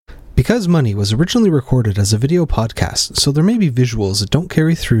Because Money was originally recorded as a video podcast, so there may be visuals that don't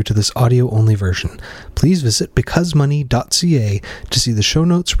carry through to this audio-only version. Please visit becausemoney.ca to see the show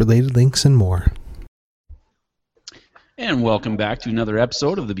notes, related links, and more. And welcome back to another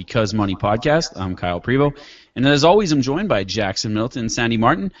episode of the Because Money podcast. I'm Kyle Prevost, and as always, I'm joined by Jackson Middleton and Sandy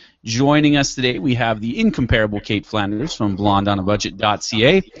Martin. Joining us today, we have the incomparable Kate Flanders from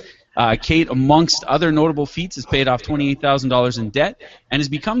blondeonabudget.ca. Kate, amongst other notable feats, has paid off $28,000 in debt and has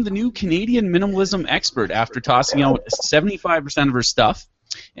become the new Canadian minimalism expert after tossing out 75% of her stuff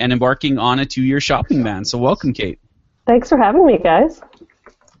and embarking on a 2-year shopping ban. So welcome, Kate. Thanks for having me, guys.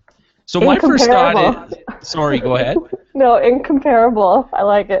 So my first thought is... Sorry, go ahead. No, incomparable. I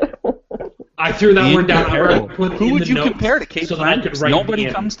like it. I threw that word down. Who would you compare to Kate Flanders?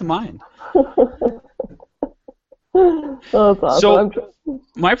 Nobody comes to mind. Oh, that's awesome. So,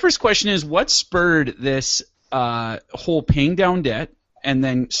 my first question is, what spurred this whole paying down debt, and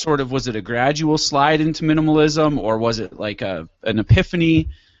then sort of was it a gradual slide into minimalism, or was it like an epiphany?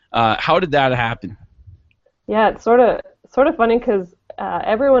 How did that happen? Yeah, it's sort of funny because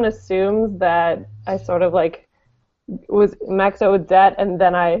everyone assumes that I sort of like was maxed out with debt, and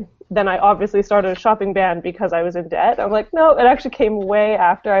then I obviously started a shopping ban because I was in debt. I'm like, no, it actually came way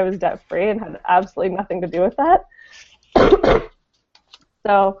after I was debt free and had absolutely nothing to do with that.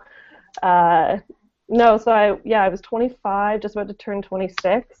 So, I was 25, just about to turn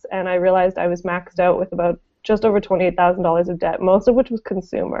 26, and I realized I was maxed out with about just over $28,000 of debt, most of which was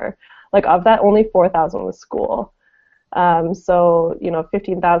consumer. Like, of that, only $4,000 was school. So,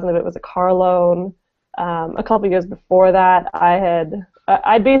 $15,000 of it was a car loan. A couple of years before that,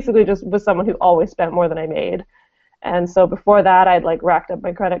 I basically just was someone who always spent more than I made. And so before that, I'd like racked up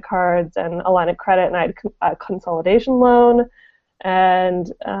my credit cards and a line of credit, and I had a consolidation loan.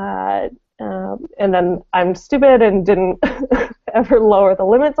 And then I'm stupid and didn't ever lower the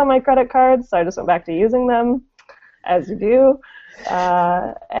limits on my credit cards, so I just went back to using them, as you do.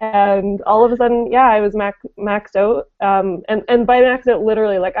 And all of a sudden, I was maxed out. And by maxed out,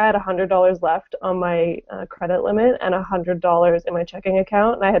 literally, like I had $100 left on my credit limit and $100 in my checking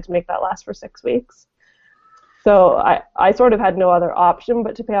account, and I had to make that last for 6 weeks. So I sort of had no other option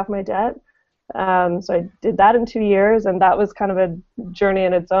but to pay off my debt. So I did that in 2 years, and that was kind of a journey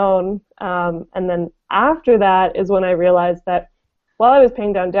in its own. And then after that is when I realized that while I was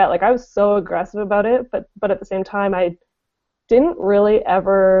paying down debt, like I was so aggressive about it, but at the same time I didn't really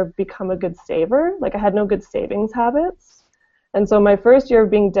ever become a good saver. Like I had no good savings habits. And so my first year of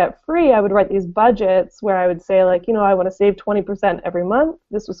being debt-free, I would write these budgets where I would say, like, I want to save 20% every month.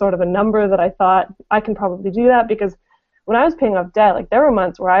 This was sort of a number that I thought I can probably do that, because when I was paying off debt, like there were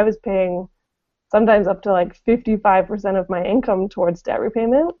months where I was paying sometimes up to like 55% of my income towards debt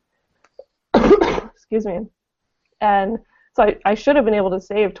repayment. Excuse me. And so I should have been able to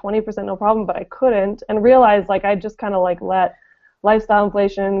save 20% no problem, but I couldn't, and realized like I just kind of like let lifestyle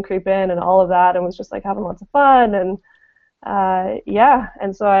inflation creep in and all of that, and was just like having lots of fun. And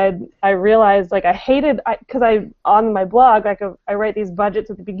and so I realized like I hated, because on my blog, like I write these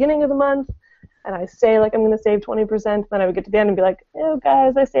budgets at the beginning of the month, and I say like I'm going to save 20%, then I would get to the end and be like, oh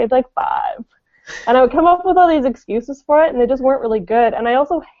guys, I saved like 5. And I would come up with all these excuses for it, and they just weren't really good. And I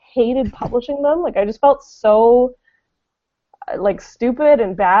also hated publishing them. Like I just felt so like stupid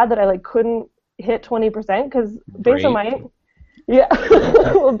and bad that I like couldn't hit 20%, because based on my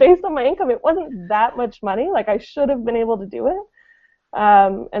based on my income, it wasn't that much money. Like I should have been able to do it.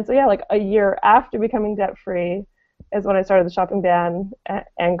 And so like a year after becoming debt free is when I started the shopping ban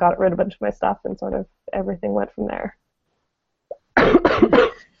and got rid of a bunch of my stuff, and sort of everything went from there.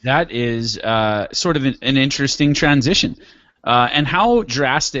 That is sort of an interesting transition. And how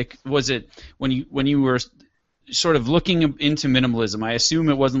drastic was it when you were sort of looking into minimalism? I assume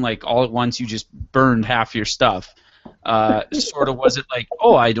it wasn't like all at once you just burned half your stuff. Sort of was it like,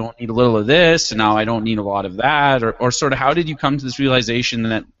 oh, I don't need a little of this, and now I don't need a lot of that, or sort of how did you come to this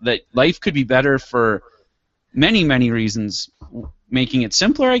realization that life could be better for many, many reasons, making it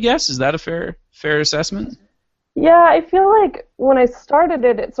simpler, I guess? Is that a fair assessment? Yeah, I feel like when I started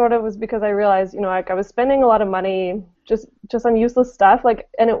it, it sort of was because I realized, like I was spending a lot of money just on useless stuff, like,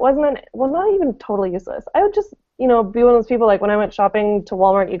 and it wasn't, well, not even totally useless. I would just, be one of those people, like when I went shopping to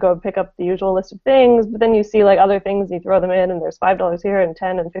Walmart, you go pick up the usual list of things, but then you see like other things, and you throw them in, and there's $5 here and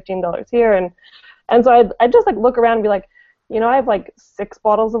 $10 and $15 here, and so I'd just like look around and be like, I have like 6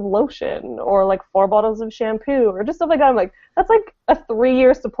 bottles of lotion, or like 4 bottles of shampoo, or just stuff like that. I'm like, that's like a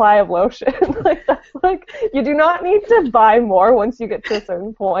 3-year supply of lotion. Like that's like, you do not need to buy more once you get to a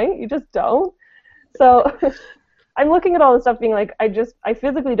certain point. You just don't. So I'm looking at all this stuff being like, I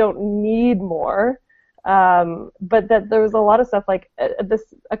physically don't need more. But that there was a lot of stuff like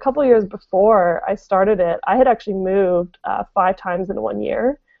a couple years before I started it, I had actually moved 5 times in 1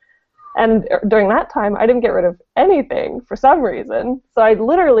 year. And during that time, I didn't get rid of anything for some reason. So I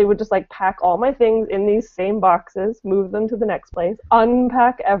literally would just like pack all my things in these same boxes, move them to the next place,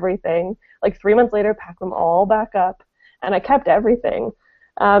 unpack everything. Like 3 months later, pack them all back up, and I kept everything.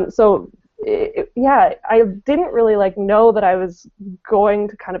 I didn't really like know that I was going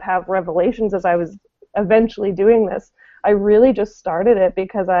to kind of have revelations as I was eventually doing this. I really just started it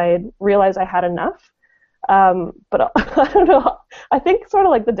because I realized I had enough. But I don't know. I think sort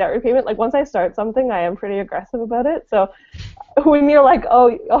of like the debt repayment, like once I start something, I am pretty aggressive about it. So when you're like,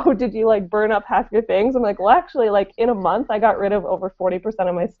 oh, did you like burn up half your things? I'm like, well, actually, like in a month, I got rid of over 40%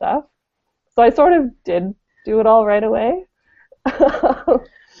 of my stuff. So I sort of did do it all right away.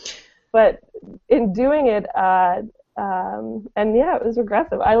 But in doing it, and yeah, it was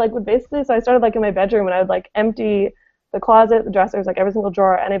regressive. I like would basically, so I started like in my bedroom, and I would like empty the closet, the dressers, like every single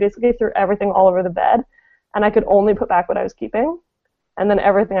drawer, and I basically threw everything all over the bed. And I could only put back what I was keeping, and then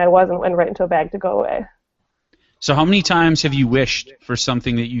everything I wasn't went right into a bag to go away. So how many times have you wished for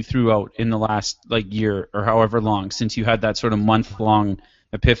something that you threw out in the last like year or however long since you had that sort of month-long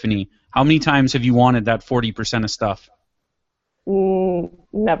epiphany? How many times have you wanted that 40% of stuff?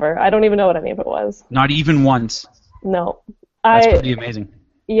 Never. I don't even know what any of it was. Not even once? No. That's pretty amazing.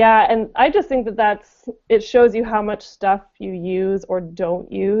 Yeah, and I just think that it shows you how much stuff you use or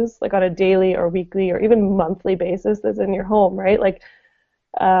don't use, like on a daily or weekly or even monthly basis that's in your home, right? Like,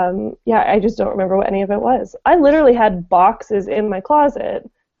 I just don't remember what any of it was. I literally had boxes in my closet,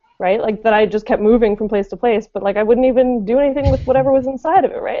 right? Like that I just kept moving from place to place, but like I wouldn't even do anything with whatever was inside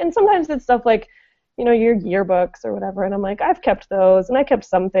of it, right? And sometimes it's stuff like, you know, your yearbooks or whatever, and I'm like, I've kept those, and I kept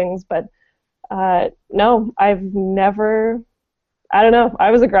some things, but no, I've never... I don't know.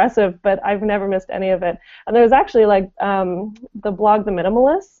 I was aggressive, but I've never missed any of it. And there was actually like the blog The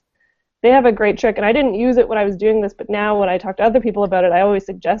Minimalists. They have a great trick, and I didn't use it when I was doing this, but now when I talk to other people about it, I always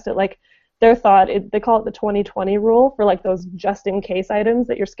suggest it. Like their thought, they call it the 20-20 rule for like those just-in-case items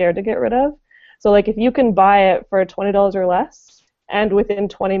that you're scared to get rid of. So like if you can buy it for $20 or less, and within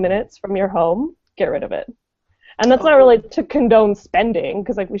 20 minutes from your home, get rid of it. And that's not really to condone spending,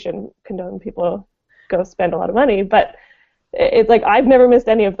 because like we shouldn't condone people go spend a lot of money, but it's like I've never missed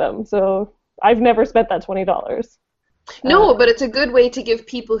any of them, so I've never spent that $20. No, but it's a good way to give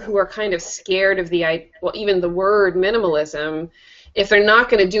people who are kind of scared of even the word minimalism, if they're not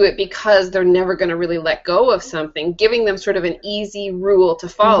going to do it because they're never going to really let go of something, giving them sort of an easy rule to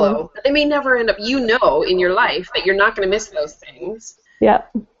follow. They may never end up, in your life that you're not going to miss those things. Yeah.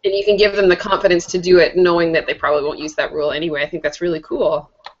 And you can give them the confidence to do it knowing that they probably won't use that rule anyway. I think that's really cool.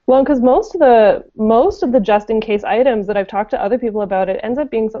 Well, because most of the just-in-case items that I've talked to other people about, it ends up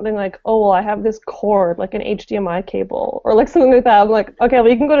being something like, oh, well, I have this cord, like an HDMI cable, or like something like that. I'm like, okay, well,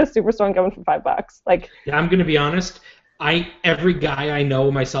 you can go to a Superstore and get one for $5. Like, yeah, I'm gonna be honest. Every guy I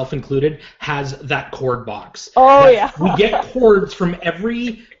know, myself included, has that cord box. Oh yeah. We get cords from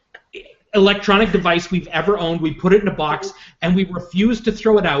every electronic device we've ever owned. We put it in a box, and we refuse to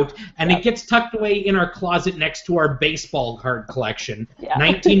throw it out, and it gets tucked away in our closet next to our baseball card collection.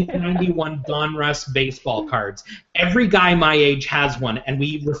 1991 Donruss baseball cards. Every guy my age has one, and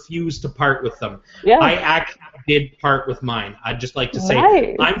we refuse to part with them. Yeah. I actually did part with mine. I'd just like to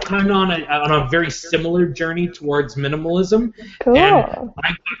say I'm kind of on a very similar journey towards minimalism, cool. And I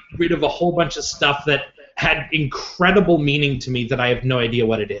got rid of a whole bunch of stuff that had incredible meaning to me that I have no idea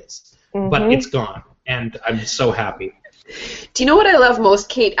what it is. But it's gone, and I'm so happy. Do you know what I love most,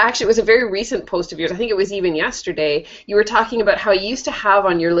 Kate? Actually, it was a very recent post of yours. I think it was even yesterday. You were talking about how you used to have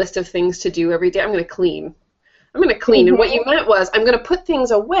on your list of things to do every day, I'm going to clean. I'm going to clean. And what you meant was, I'm going to put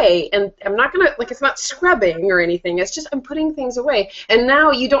things away, and I'm not going to, like, it's not scrubbing or anything. It's just I'm putting things away. And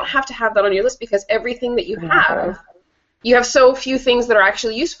now you don't have to have that on your list because everything that you have, you have so few things that are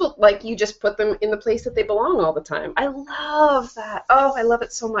actually useful, like you just put them in the place that they belong all the time. I love that. Oh, I love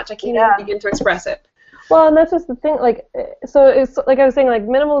it so much. I can't even begin to express it. Well, and that's just the thing, like, so it's like I was saying, like,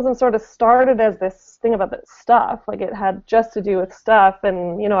 minimalism sort of started as this thing about the stuff, like it had just to do with stuff,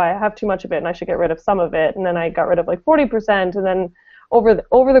 and, you know, I have too much of it and I should get rid of some of it, and then I got rid of like 40%, and then over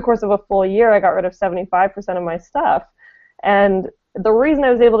the course of a full year I got rid of 75% of my stuff. And the reason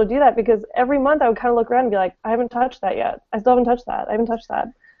I was able to do that, because every month I would kind of look around and be like, I haven't touched that yet. I still haven't touched that. I haven't touched that.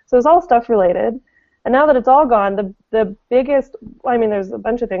 So it's all stuff related. And now that it's all gone, the biggest, I mean, there's a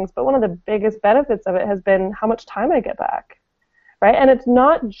bunch of things, but one of the biggest benefits of it has been how much time I get back, right? And it's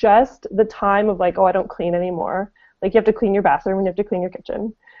not just the time of like, oh, I don't clean anymore. Like you have to clean your bathroom and you have to clean your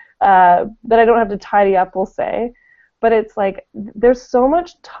kitchen. That I don't have to tidy up, we'll say. but it's like there's so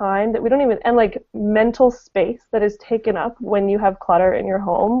much time that we don't even, and like mental space that is taken up when you have clutter in your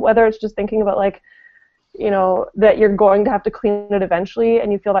home, whether it's just thinking about like, you know, that you're going to have to clean it eventually,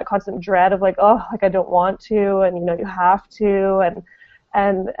 and you feel that constant dread of like, oh, like I don't want to, and you know you have to,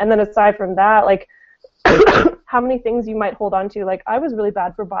 and then aside from that, like how many things you might hold on to. Like I was really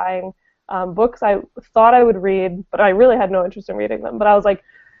bad for buying books I thought I would read, but I really had no interest in reading them. But I was like,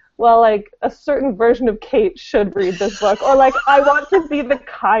 well, like a certain version of Kate should read this book, or like I want to be the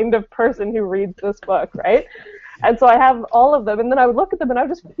kind of person who reads this book, right? And so I have all of them, and then I would look at them and I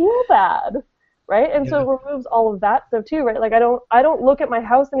would just feel bad, right? And so it removes all of that stuff too, right? Like I don't look at my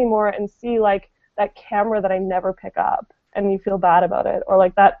house anymore and see like that camera that I never pick up, and you feel bad about it, or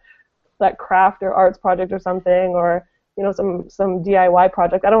like that craft or arts project or something, or you know some DIY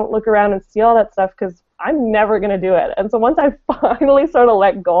project. I don't look around and see all that stuff because I'm never going to do it. And so once I finally sort of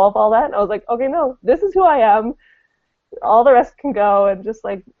let go of all that, and I was like, okay, no, this is who I am. All the rest can go. And just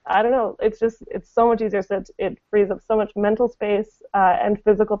like, I don't know, it's so much easier. So it frees up so much mental space and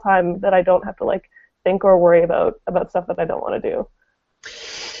physical time that I don't have to like think or worry about stuff that I don't want to do.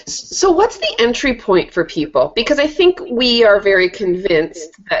 So what's the entry point for people? Because I think we are very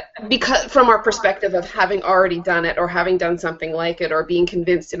convinced that, because from our perspective of having already done it or having done something like it or being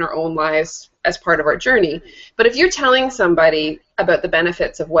convinced in our own lives as part of our journey, but if you're telling somebody about the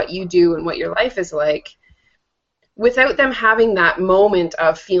benefits of what you do and what your life is like, without them having that moment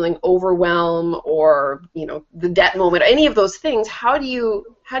of feeling overwhelmed or, you know, the debt moment, any of those things, how do you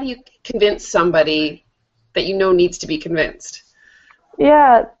convince somebody that you know needs to be convinced?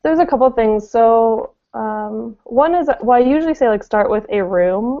 Yeah, there's a couple of things. So one is, well, I usually say like start with a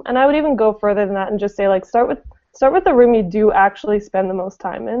room, and I would even go further than that and just say like start with the room you do actually spend the most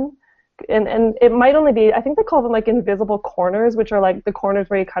time in, and it might only be, I think they call them like invisible corners, which are like the corners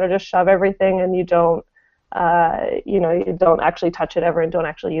where you kind of just shove everything and you don't you don't actually touch it ever and don't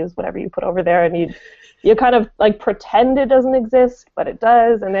actually use whatever you put over there, and you kind of like pretend it doesn't exist, but it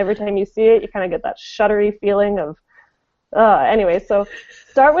does, and every time you see it, you kind of get that shuddery feeling of. Anyway, so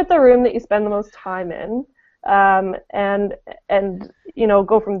start with the room that you spend the most time in, and you know,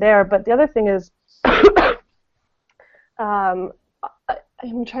 go from there. But the other thing is, I'm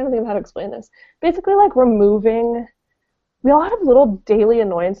trying to think of how to explain this. Basically, like removing. We all have little daily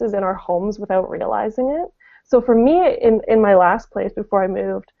annoyances in our homes without realizing it. So for me, in my last place before I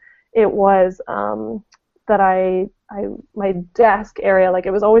moved, it was that my desk area, like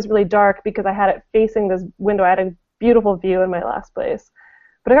it was always really dark because I had it facing this window. I had a beautiful view in my last place,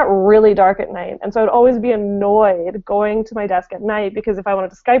 but it got really dark at night, and so I'd always be annoyed going to my desk at night because if I wanted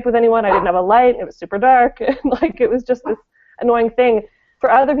to Skype with anyone, I didn't have a light, and it was super dark, and like it was just this annoying thing.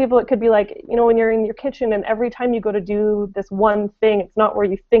 For other people, it could be like, you know, when you're in your kitchen and every time you go to do this one thing, it's not where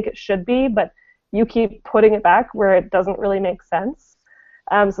you think it should be, but you keep putting it back where it doesn't really make sense.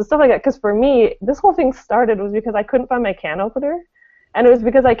 So stuff like that, because for me, this whole thing started was because I couldn't find my can opener, and it was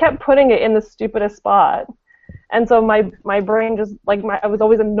because I kept putting it in the stupidest spot. And so my brain just, like, I was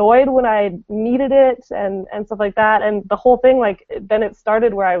always annoyed when I needed it and stuff like that. And the whole thing, like, then it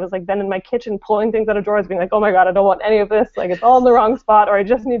started where I was, like, then in my kitchen pulling things out of drawers, being like, oh, my God, I don't want any of this. Like, it's all in the wrong spot, or I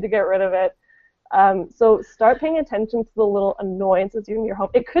just need to get rid of it. So start paying attention to the little annoyances in your home.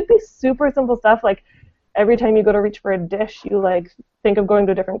 It could be super simple stuff, like every time you go to reach for a dish, you, like, think of going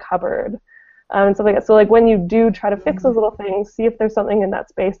to a different cupboard and stuff like that. So, like, when you do try to fix those little things, see if there's something in that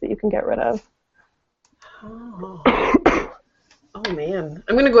space that you can get rid of. Oh man,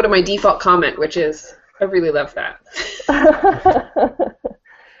 I'm going to go to my default comment, which is, I really love that.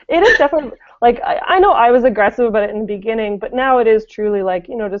 It is definitely, like, I know I was aggressive about it in the beginning, but now it is truly, like,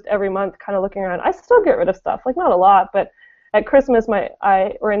 you know, just every month kind of looking around. I still get rid of stuff, like, not a lot, but at Christmas,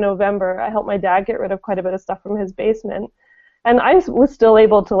 or in November, I helped my dad get rid of quite a bit of stuff from his basement, and I was still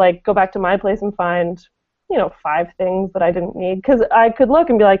able to, like, go back to my place and find, you know, 5 things that I didn't need, because I could look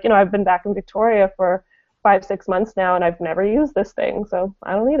and be like, you know, I've been back in Victoria for 5-6 months now, and I've never used this thing, so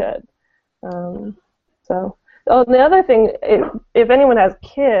I don't need it. The other thing, if anyone has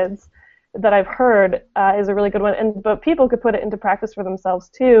kids, that I've heard is a really good one, but people could put it into practice for themselves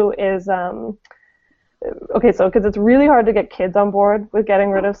too, is, okay, so because it's really hard to get kids on board with getting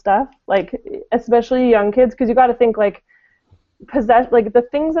rid of stuff, like, especially young kids, because you got to think, like, the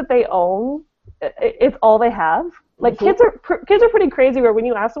things that they own, it's all they have. Like, kids are pretty crazy, where when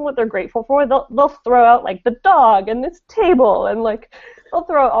you ask them what they're grateful for, they'll throw out, like, the dog and this table, and, like, they'll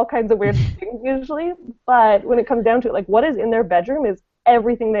throw out all kinds of weird things usually. But when it comes down to it, like, what is in their bedroom is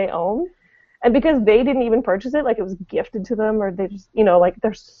everything they own. And because they didn't even purchase it, like it was gifted to them, or they just, like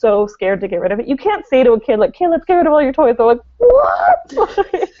they're so scared to get rid of it. You can't say to a kid, like, "Kid, let's get rid of all your toys." They're like, "What?"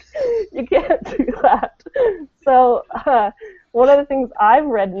 Like, you can't do that. So one of the things I've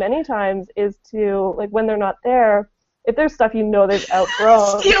read many times is to, like, when they're not there, if there's stuff they've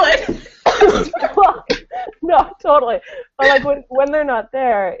outgrown. Steal it! Well, no, totally. But like when they're not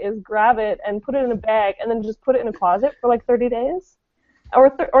there, is grab it and put it in a bag and then just put it in a closet for like 30 days.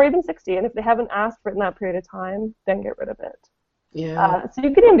 Or even 60, and if they haven't asked for it in that period of time, then get rid of it. Yeah. So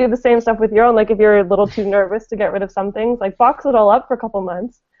you can even do the same stuff with your own. Like if you're a little too nervous to get rid of some things, like box it all up for a couple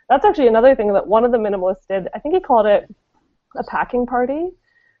months. That's actually another thing that one of the minimalists did. I think he called it a packing party,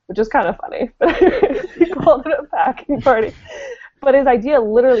 which is kind of funny. He called it a packing party. But his idea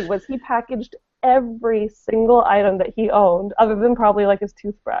literally was he packaged every single item that he owned, other than probably like his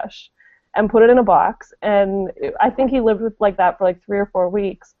toothbrush, and put it in a box, and I think he lived with like that for like 3 or 4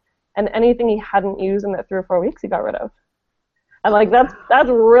 weeks, and anything he hadn't used in that 3 or 4 weeks he got rid of. And like that's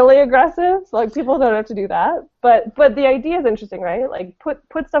really aggressive. So like people don't have to do that, but the idea is interesting, right? Like put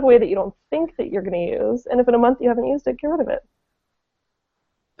stuff away that you don't think that you're going to use, and if in a month you haven't used it, get rid of it.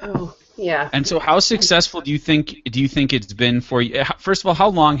 Oh, yeah. And so how successful do you think it's been for you? First of all, how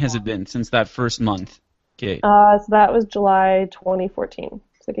long has it been since that first month? Okay. So that was July 2014.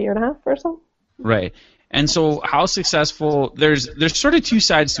 It's like a year and a half or so. Right. And so how successful, there's sort of two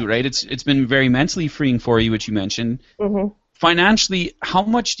sides to it, right? It's been very mentally freeing for you, which you mentioned. Mm-hmm. Financially, how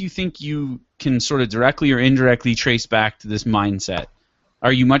much do you think you can sort of directly or indirectly trace back to this mindset?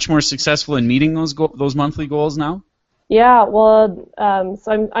 Are you much more successful in meeting those monthly goals now? Yeah, well,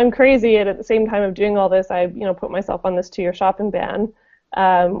 so I'm crazy, and at the same time of doing all this, I put myself on this 2-year shopping ban.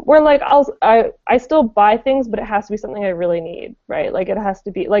 Where like I still buy things, but it has to be something I really need, right? Like it has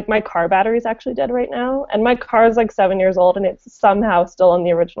to be like my car battery is actually dead right now, and my car is like 7 years old, and it's somehow still on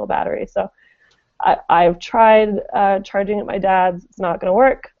the original battery. So I've tried charging at my dad's. It's not going to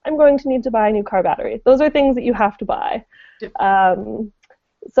work. I'm going to need to buy a new car battery. Those are things that you have to buy.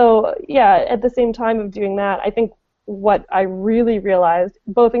 So yeah, at the same time of doing that, I think what I really realized,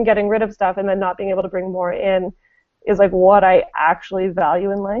 both in getting rid of stuff and then not being able to bring more in, is like what I actually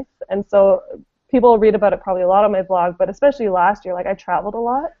value in life. And so people read about it probably a lot on my blog, but especially last year, like I traveled a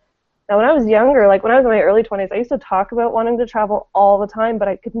lot. Now when I was younger, like when I was in my early 20s, I used to talk about wanting to travel all the time, but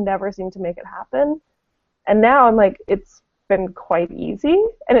I could never seem to make it happen. And now I'm like, it's been quite easy,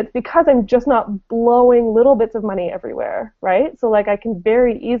 and it's because I'm just not blowing little bits of money everywhere, right? So like I can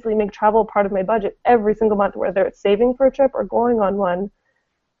very easily make travel part of my budget every single month, whether it's saving for a trip or going on one,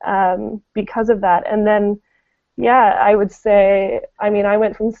 because of that. And then yeah, I would say, I mean, I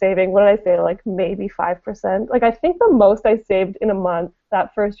went from saving, what did I say, like maybe 5%. Like I think the most I saved in a month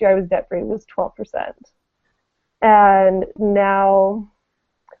that first year I was debt-free was 12%. And now,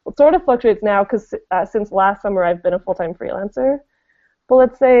 it sort of fluctuates now because since last summer I've been a full-time freelancer. But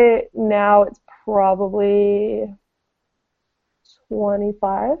let's say now it's probably 25%.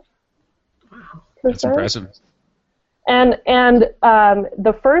 Wow. That's impressive. And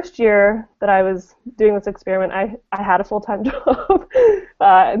the first year that I was doing this experiment, I had a full-time job,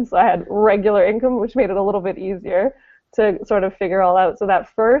 and so I had regular income, which made it a little bit easier to sort of figure all out. So that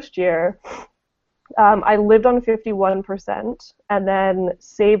first year, I lived on 51%, and then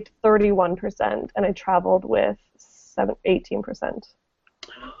saved 31%, and I traveled with 18%.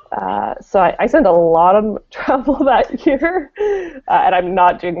 So I spent a lot of travel that year, and I'm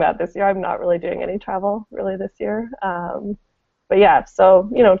not doing that this year. I'm not really doing any travel really this year. But yeah, so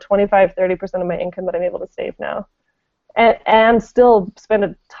 25-30% of my income that I'm able to save now, and still spend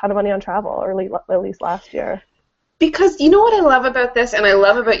a ton of money on travel, or at least last year. Because you know what I love about this, and I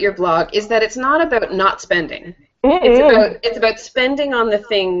love about your blog, is that it's not about not spending. It's about spending on the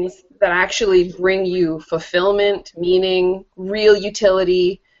things that actually bring you fulfillment, meaning, real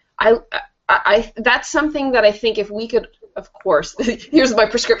utility. I that's something that I think if we could, of course, here's my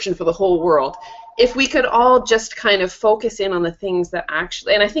prescription for the whole world. If we could all just kind of focus in on the things that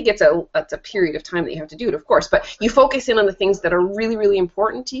actually, and I think it's a period of time that you have to do it, of course, but you focus in on the things that are really, really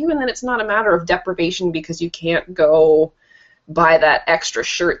important to you, and then it's not a matter of deprivation because you can't go buy that extra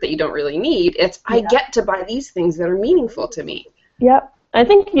shirt that you don't really need. It's I get to buy these things that are meaningful to me. Yep. I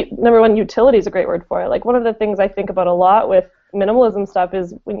think, number one, utility is a great word for it. Like one of the things I think about a lot with minimalism stuff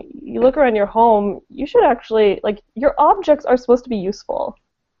is when you look around your home, you should actually, like, your objects are supposed to be useful,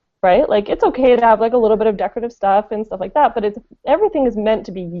 right? Like it's okay to have like a little bit of decorative stuff and stuff like that, but everything is meant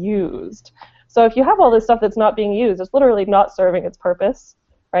to be used. So if you have all this stuff that's not being used, it's literally not serving its purpose,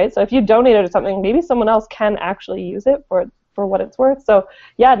 right? So if you donate it or something, maybe someone else can actually use it for what it's worth. So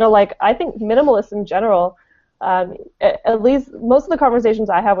yeah, no, like I think minimalists in general, at least most of the conversations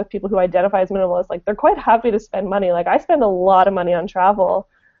I have with people who identify as minimalist, like they're quite happy to spend money. Like I spend a lot of money on travel,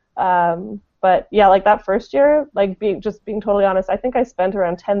 but yeah, like that first year, like being totally honest, I think I spent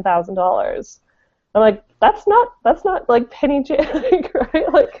around $10,000. I'm like, that's not like penny jack,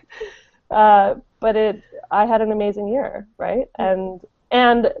 right? Like, but I had an amazing year, right? And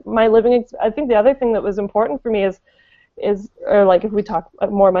my living, I think the other thing that was important for me is, or like if we talk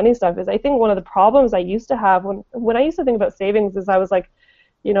more money stuff, is I think one of the problems I used to have when I used to think about savings is I was like,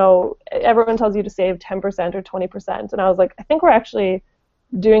 you know, everyone tells you to save 10% or 20%, and I was like, I think we're actually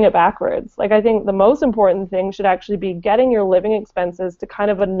doing it backwards. Like I think the most important thing should actually be getting your living expenses to kind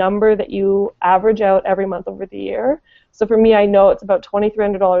of a number that you average out every month over the year. So for me, I know it's about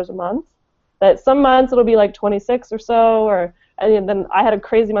 $2,300 a month. That some months it'll be like 26 or so, and then I had a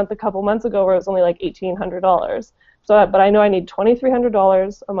crazy month a couple months ago where it was only like $1,800. So, but I know I need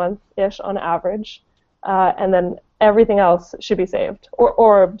 $2,300 a month-ish on average, and then everything else should be saved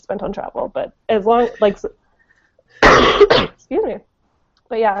or spent on travel. But as long, like, excuse me.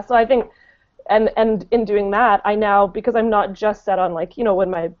 But yeah, so I think, and in doing that, I now, because I'm not just set on like, you know,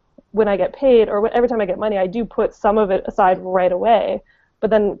 when I get paid or every time I get money, I do put some of it aside right away.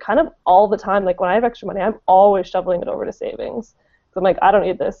 But then kind of all the time, like when I have extra money, I'm always shoveling it over to savings. So I'm like, I don't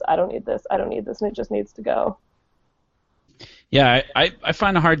need this, I don't need this, I don't need this, and it just needs to go. Yeah, I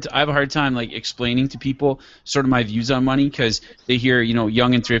find I have a hard time like explaining to people sort of my views on money because they hear, you know,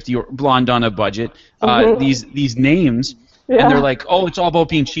 Young and Thrifty or Blonde on a Budget, these names, and they're like, oh, it's all about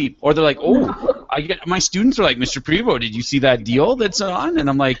being cheap, or they're like, oh, my students are like, Mr. Prevo, did you see that deal that's on? And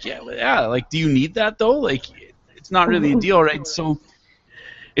I'm like, yeah, like, do you need that though? Like, it's not really a deal, right? So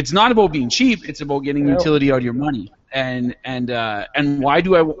it's not about being cheap; it's about getting utility out of your money. And why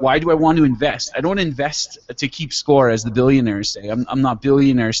do I want to invest? I don't invest to keep score, as the billionaires say. I'm not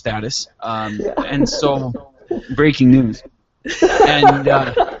billionaire status. And so, breaking news.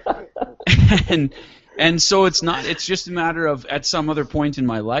 And so it's not. It's just a matter of at some other point in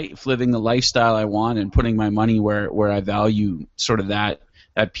my life living the lifestyle I want and putting my money where I value sort of that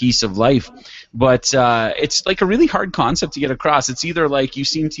piece of life. But it's like a really hard concept to get across. It's either like you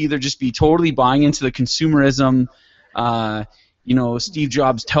seem to either just be totally buying into the consumerism, you know, Steve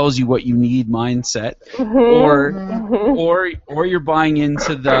Jobs tells you what you need mindset, or you're buying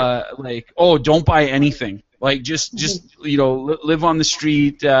into the like, oh, don't buy anything, like just you know, live on the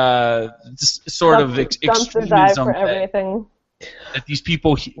street, sort of extremism for everything. That these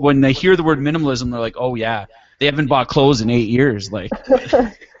people, when they hear the word minimalism, they're like, oh yeah, they haven't bought clothes in 8 years, like.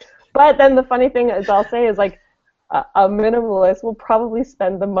 But then the funny thing is, I'll say is like a minimalist will probably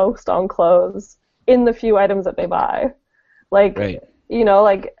spend the most on clothes in the few items that they buy. Like, you know,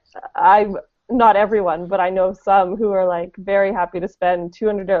 like not everyone, but I know some who are like very happy to spend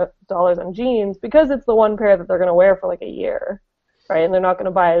 $200 on jeans because it's the one pair that they're going to wear for like a year, right? And they're not going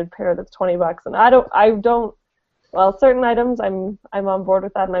to buy a pair that's $20. And I don't, well, certain items I'm on board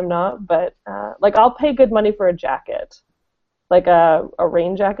with that and I'm not, but like I'll pay good money for a jacket, like a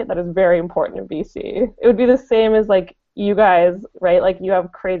rain jacket that is very important in BC. It would be the same as like you guys, right? Like you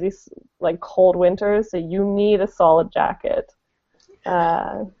have crazy like cold winters, so you need a solid jacket.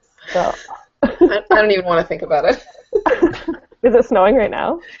 So I don't even want to think about it. Is it snowing right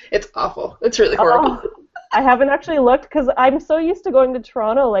now? It's awful. It's really horrible. I haven't actually looked because I'm so used to going to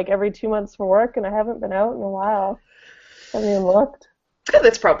Toronto like every 2 months for work, and I haven't been out in a while. I haven't even looked.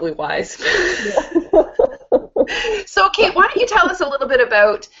 That's probably wise. So, Kate, why don't you tell us a little bit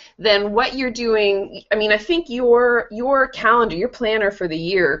about then what you're doing? I mean, I think your calendar, your planner for the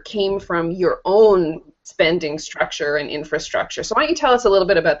year came from your own spending structure and infrastructure. So why don't you tell us a little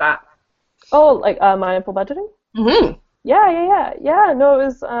bit about that? Oh, like mindful budgeting? Mm-hmm. Yeah. No, it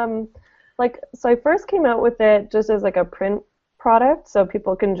was like, so I first came out with it just as like a print product, so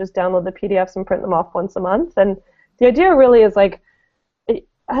people can just download the PDFs and print them off once a month. And the idea really is like,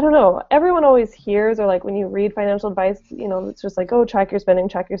 I don't know, everyone always hears, or like when you read financial advice, you know, it's just like, oh, track your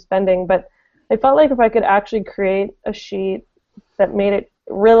spending. But I felt like if I could actually create a sheet that made it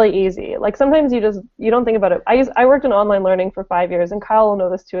really easy. Like sometimes you don't think about it. I worked in online learning for 5 years, and Kyle will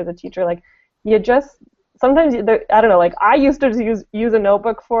know this too as a teacher. Like sometimes I don't know. Like I used to use a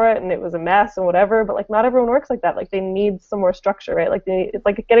notebook for it, and it was a mess and whatever. But like not everyone works like that. Like they need some more structure, right? Like it's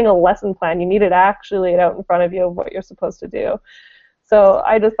like getting a lesson plan. You need it actually laid out in front of you of what you're supposed to do. So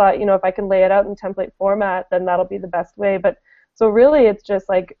I just thought, you know, if I can lay it out in template format, then that'll be the best way. But so really, it's just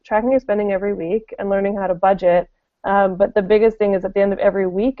like tracking your spending every week and learning how to budget. But the biggest thing is at the end of every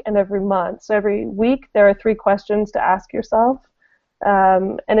week and every month. So every week there are 3 questions to ask yourself.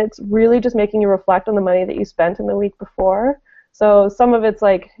 And it's really just making you reflect on the money that you spent in the week before. So some of it's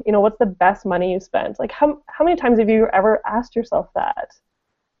like, what's the best money you spent? Like how many times have you ever asked yourself that?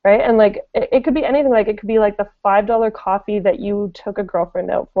 Right? And like it could be anything. Like it could be like the $5 coffee that you took a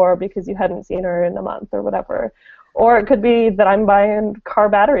girlfriend out for because you hadn't seen her in a month or whatever. Or it could be that I'm buying car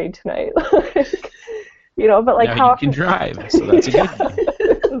battery tonight. But like now how you can drive, so that's a good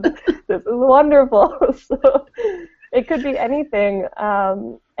thing. This is wonderful. So it could be anything.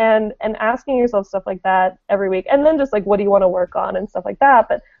 And asking yourself stuff like that every week, and then just like what do you want to work on and stuff like that.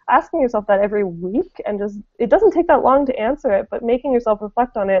 But asking yourself that every week, and just it doesn't take that long to answer it, but making yourself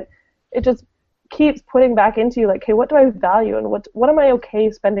reflect on it, it just keeps putting back into you like, hey, what do I value and what am I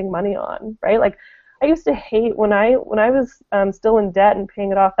okay spending money on, right? Like I used to hate when I was still in debt and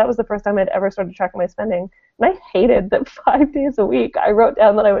paying it off. That was the first time I'd ever started tracking my spending, and I hated that 5 days a week I wrote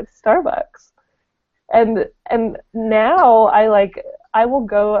down that I went to Starbucks, and now I will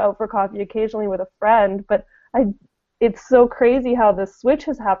go out for coffee occasionally with a friend, but it's so crazy how the switch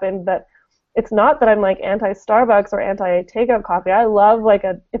has happened that it's not that I'm like anti-Starbucks or anti-takeout coffee. I love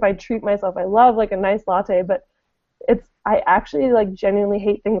if I treat myself, I love like a nice latte, but I actually like genuinely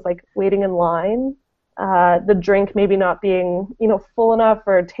hate things like waiting in line, the drink maybe not being, full enough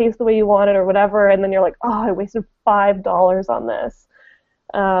or taste the way you want it or whatever, and then you're like, oh, I wasted $5 on this.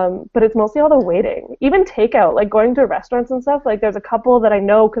 But it's mostly all the waiting. Even takeout, like going to restaurants and stuff, like there's a couple that I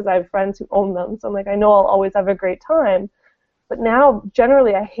know because I have friends who own them, so I'm like, I know I'll always have a great time. But now,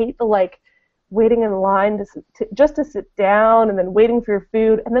 generally, I hate the waiting in line just to sit down and then waiting for your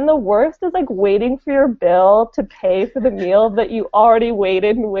food. And then the worst is waiting for your bill to pay for the meal that you already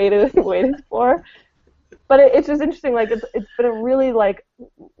waited and waited and waited for. But it's just interesting, it's been a really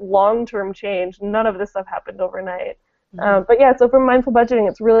long-term change. None of this stuff happened overnight. But yeah, so for mindful budgeting,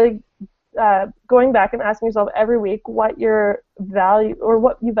 it's really going back and asking yourself every week what your value or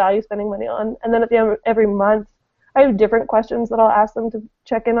what you value spending money on, and then at the end of every month, I have different questions that I'll ask them to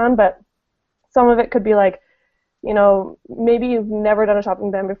check in on. But some of it could be maybe you've never done a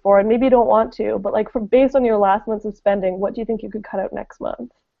shopping ban before, and maybe you don't want to, but based on your last months of spending, what do you think you could cut out next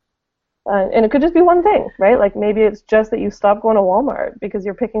month? And it could just be one thing, right? Maybe it's just that you stop going to Walmart because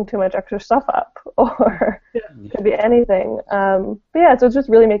you're picking too much extra stuff up, or it could be anything. But yeah, so it's just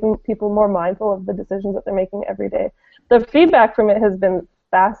really making people more mindful of the decisions that they're making every day. The feedback from it has been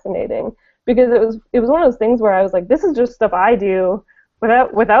fascinating because it was one of those things where I was like, this is just stuff I do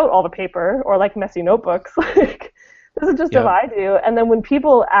without all the paper or messy notebooks. This is just stuff I do. And then when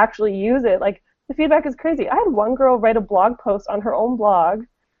people actually use it, the feedback is crazy. I had one girl write a blog post on her own blog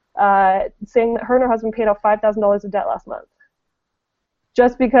saying that her and her husband paid off $5,000 of debt last month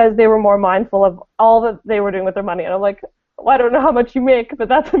just because they were more mindful of all that they were doing with their money. And I'm like, well, I don't know how much you make, but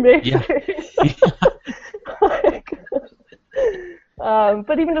that's amazing.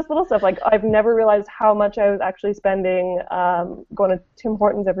 But even just little stuff, I've never realized how much I was actually spending going to Tim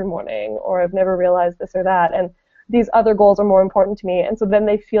Hortons every morning, or I've never realized this or that, and these other goals are more important to me. And so then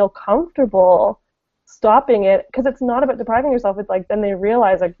they feel comfortable stopping it, because it's not about depriving yourself. It's then they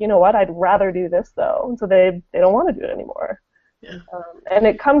realize, you know what, I'd rather do this though, and so they don't want to do it anymore. Yeah. And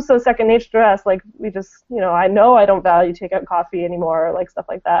it comes so second nature to us. We just, I know I don't value takeout coffee anymore, stuff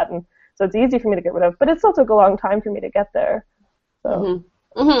like that, and so it's easy for me to get rid of, but it still took a long time for me to get there. So.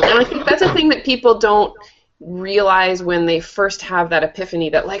 And I think that's a thing that people don't realize when they first have that epiphany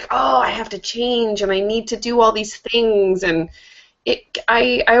that oh, I have to change and I need to do all these things, and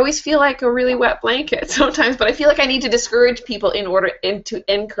I always feel like a really wet blanket sometimes, but I feel like I need to discourage people in order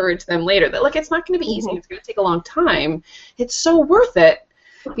to encourage them later that it's not going to be easy, it's going to take a long time, it's so worth it.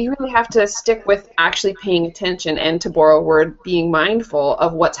 But you really have to stick with actually paying attention and, to borrow a word, being mindful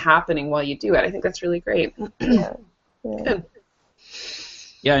of what's happening while you do it. I think that's really great. Yeah. Good.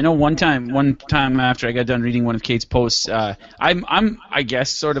 Yeah, I know one time after I got done reading one of Kate's posts, I'm I guess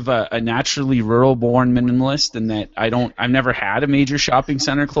sort of a naturally rural-born minimalist in that I've never had a major shopping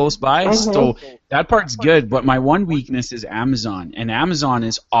center close by, so that part's good. But my one weakness is Amazon, and Amazon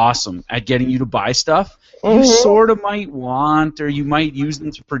is awesome at getting you to buy stuff you sort of might want, or you might use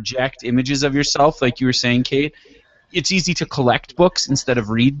them to project images of yourself, like you were saying, Kate. It's easy to collect books instead of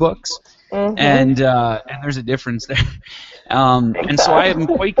read books. And there's a difference there. And so I am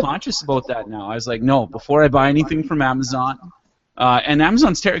quite conscious about that now. I was like, no, before I buy anything from Amazon, and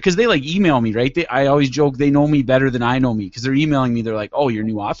Amazon's terrible because they email me, right? I always joke they know me better than I know me because they're emailing me. They're like, oh, your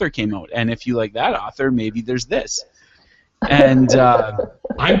new author came out, and if you like that author, maybe there's this. And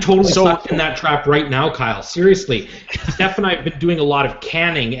I'm totally stuck in that trap right now, Kyle. Seriously, Steph and I have been doing a lot of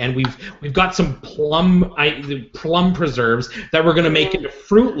canning, and we've got some plum preserves that we're going to make into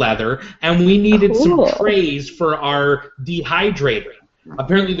fruit leather, and we needed some trays for our dehydrator.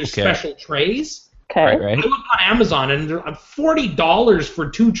 Apparently, there's special trays, Okay. Right. I looked on Amazon and they're $40 for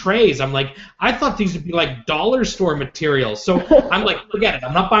 2 trays. I'm like, I thought these would be like dollar store material. So I'm like, forget it.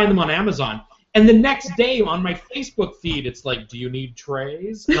 I'm not buying them on Amazon. And the next day on my Facebook feed, it's like, do you need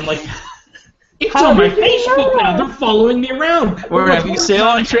trays? And I'm like, it's on my Facebook now. They're following me around. We're having a sale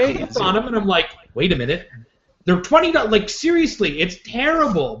on trays. On them, and I'm like, wait a minute. They're $20. Like, seriously, it's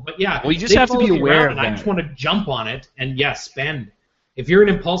terrible. But yeah, well, you just have to be aware of that. I just want to jump on it and spend. If you're an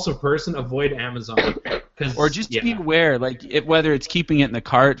impulsive person, avoid Amazon. Or just be aware, like whether it's keeping it in the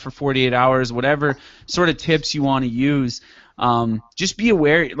cart for 48 hours, whatever sort of tips you want to use. Just be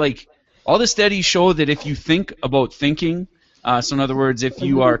aware. Like all the studies show that if you think about thinking, so in other words, if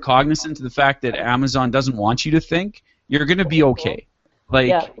you are cognizant of the fact that Amazon doesn't want you to think, you're going to be okay.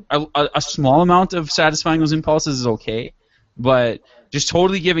 Like a small amount of satisfying those impulses is okay, but just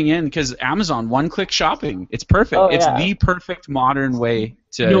totally giving in, because Amazon, one-click shopping, it's perfect. It's the perfect modern way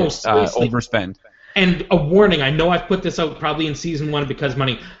to overspend. And a warning, I know I've put this out probably in season 1 because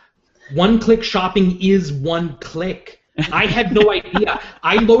money. One-click shopping is one click. I had no idea.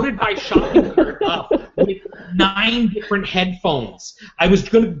 I loaded my shopping cart up with 9 different headphones. I was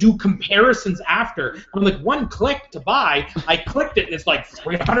going to do comparisons after. I'm like, one click to buy. I clicked it, and it's like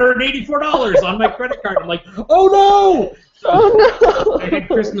 $384 on my credit card. I'm like, oh no! So I had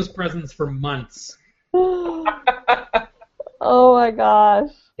Christmas presents for months. Oh my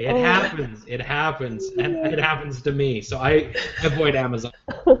gosh. It happens. It happens. And it happens to me. So I avoid Amazon.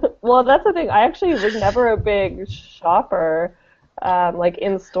 Well, that's the thing. I actually was never a big shopper, like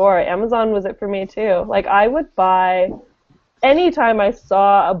in store. Amazon was it for me too. Like I would buy anytime I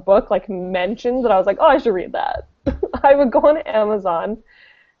saw a book like mentioned that I was like, oh, I should read that. I would go on Amazon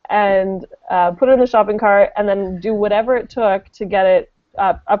and put it in the shopping cart and then do whatever it took to get it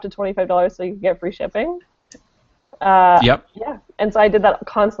up to $25 so you could get free shipping. Yep. Yeah, and so I did that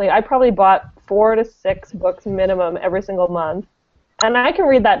constantly. I probably bought 4 to 6 books minimum every single month. And I can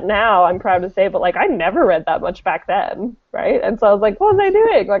read that now, I'm proud to say, but like I never read that much back then, right? And so I was like, what was I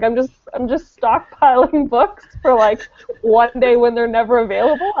doing? Like I'm just stockpiling books for like one day when they're never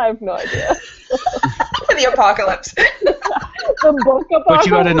available. I have no idea. The apocalypse. The book apocalypse. But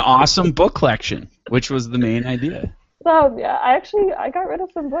you had an awesome book collection, which was the main idea. So yeah, I got rid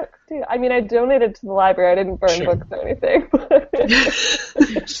of some books too. I mean, I donated to the library. I didn't burn books or anything.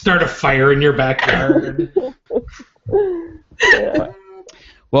 Start a fire in your backyard. Yeah.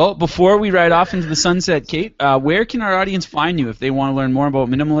 Well, before we ride off into the sunset, Kate, where can our audience find you if they want to learn more about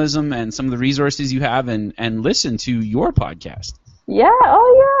minimalism and some of the resources you have and listen to your podcast? Yeah,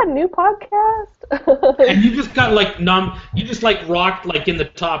 new podcast. And you just got like you just like rocked like in the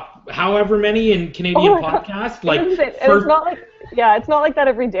top however many in Canadian podcasts. Like it's not like it's not like that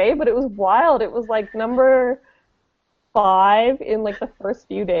every day, but it was wild. It was like number 5 in like the first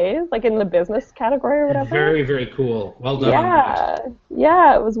few days, like in the business category or whatever. Very, very cool. Well done.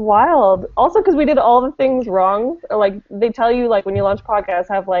 Yeah, it was wild. Also, because we did all the things wrong. Like they tell you, like when you launch podcasts,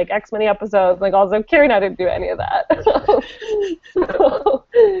 have like X many episodes. Like also, Carrie and I didn't do any of that.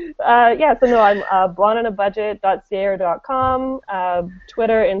 I'm blondeonabudget.ca or .com.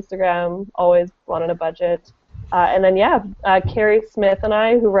 Twitter, Instagram, always blonde on a budget. And then, Carrie Smith and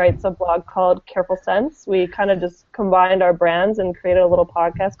I, who writes a blog called Careful Sense, we kind of just combined our brands and created a little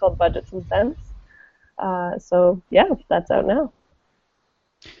podcast called Budgets and Sense. That's out now.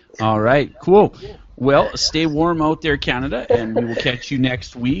 All right, cool. Well, stay warm out there, Canada, and we will catch you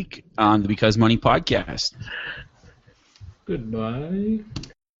next week on the Because Money podcast. Goodbye.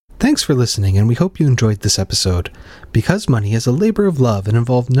 Thanks for listening, and we hope you enjoyed this episode. Because Money is a labor of love and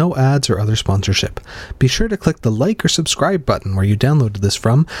involved no ads or other sponsorship. Be sure to click the like or subscribe button where you downloaded this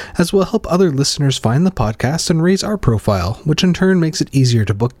from, as will help other listeners find the podcast and raise our profile, which in turn makes it easier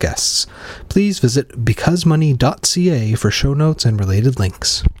to book guests. Please visit becausemoney.ca for show notes and related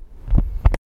links.